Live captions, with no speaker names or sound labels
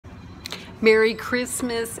Merry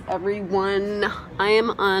Christmas, everyone. I am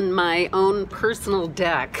on my own personal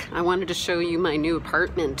deck. I wanted to show you my new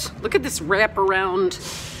apartment. Look at this wraparound.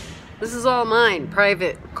 This is all mine.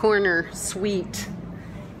 Private corner suite.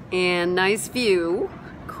 And nice view.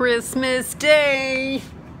 Christmas Day.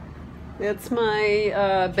 That's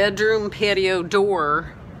my bedroom patio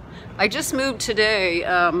door. I just moved today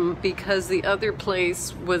because the other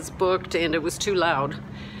place was booked and it was too loud.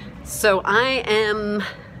 So I am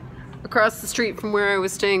across the street from where I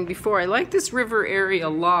was staying before. I like this river area a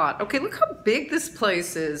lot. Okay, look how big this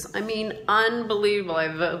place is. I mean, unbelievable. I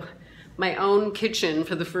have my own kitchen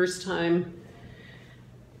for the first time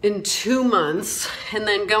in 2 months. And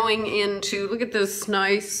then going into, look at this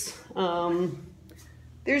nice,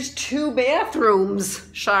 there's 2 bathrooms.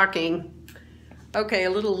 Shocking. Okay, a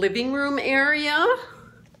little living room area.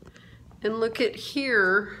 And look at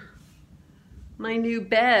here, my new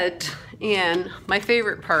bed, and my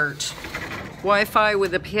favorite part, Wi-Fi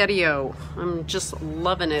with a patio. I'm just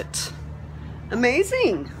loving it.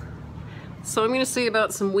 Amazing. So I'm gonna see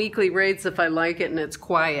about some weekly rates if I like it and it's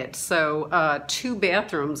quiet. So 2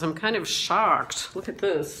 bathrooms, I'm kind of shocked. Look at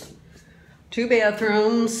this. 2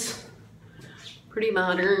 bathrooms, pretty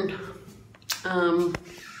modern.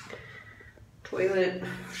 Toilet,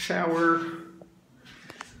 shower.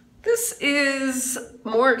 This is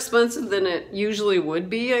more expensive than it usually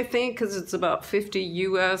would be, I think, because it's about $50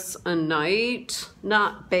 US a night.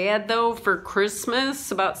 Not bad though for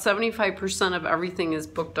Christmas. About 75% of everything is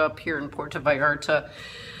booked up here in Puerto Vallarta.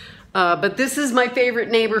 But this is my favorite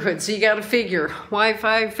neighborhood, so you gotta figure.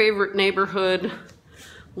 Wi-Fi, favorite neighborhood,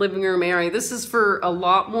 living room area. This is for a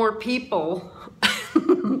lot more people.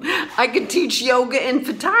 I could teach yoga and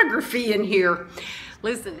photography in here.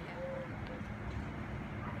 Listen.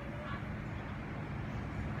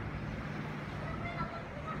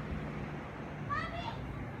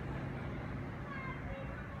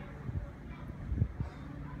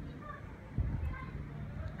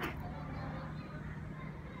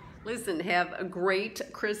 Listen, have a great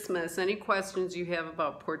Christmas. Any questions you have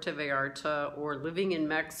about Puerto Vallarta or living in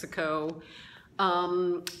Mexico,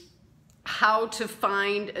 how to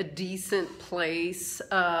find a decent place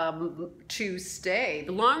to stay.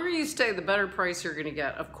 The longer you stay, the better price you're gonna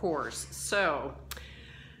get, of course. So,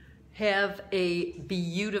 have a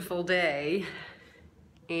beautiful day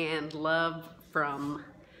and love from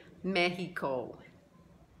Mexico.